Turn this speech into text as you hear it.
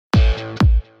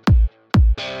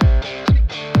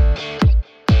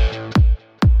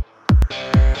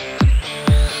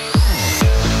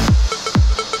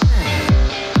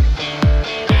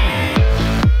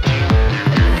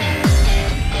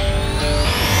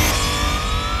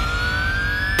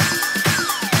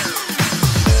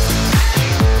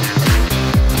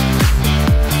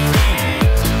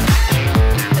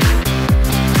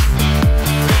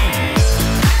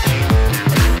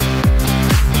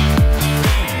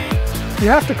You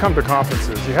have to come to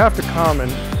conferences. You have to come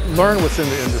and learn what's in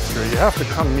the industry. You have to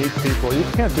come meet people. You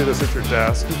can't do this at your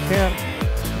desk. You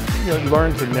can't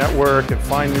learn to network and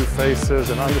find new faces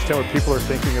and understand what people are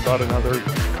thinking about in other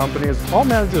companies. All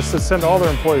managers should send all their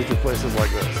employees to places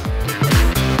like this.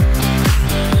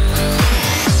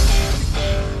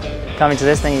 Coming to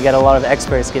this thing, you get a lot of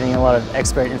experts giving you a lot of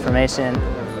expert information,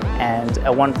 and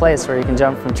at one place where you can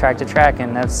jump from track to track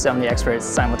and have so many experts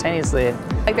simultaneously.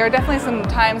 Like, there are definitely some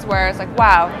times where it's like,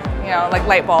 wow, like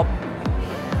light bulb.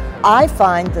 I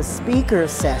find the speaker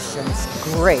sessions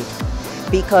great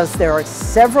because there are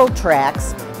several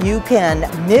tracks. You can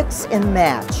mix and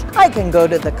match. I can go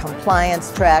to the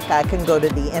compliance track, I can go to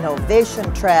the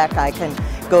innovation track, I can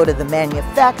go to the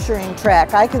manufacturing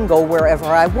track, I can go wherever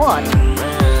I want.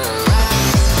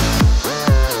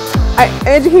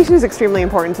 Education is extremely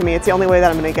important to me. It's the only way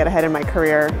that I'm going to get ahead in my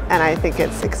career, and I think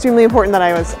it's extremely important that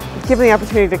I was given the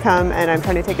opportunity to come, and I'm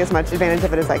trying to take as much advantage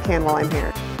of it as I can while I'm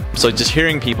here. So just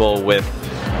hearing people with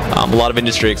a lot of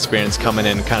industry experience coming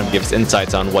in kind of gives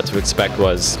insights on what to expect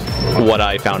was what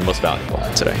I found most valuable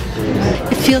today.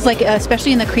 It feels like,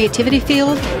 especially in the creativity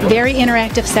field, very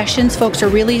interactive sessions. Folks are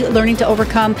really learning to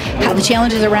overcome how the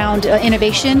challenges around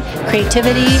innovation,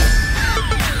 creativity.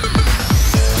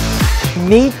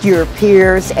 Meet your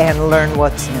peers and learn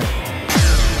what's new.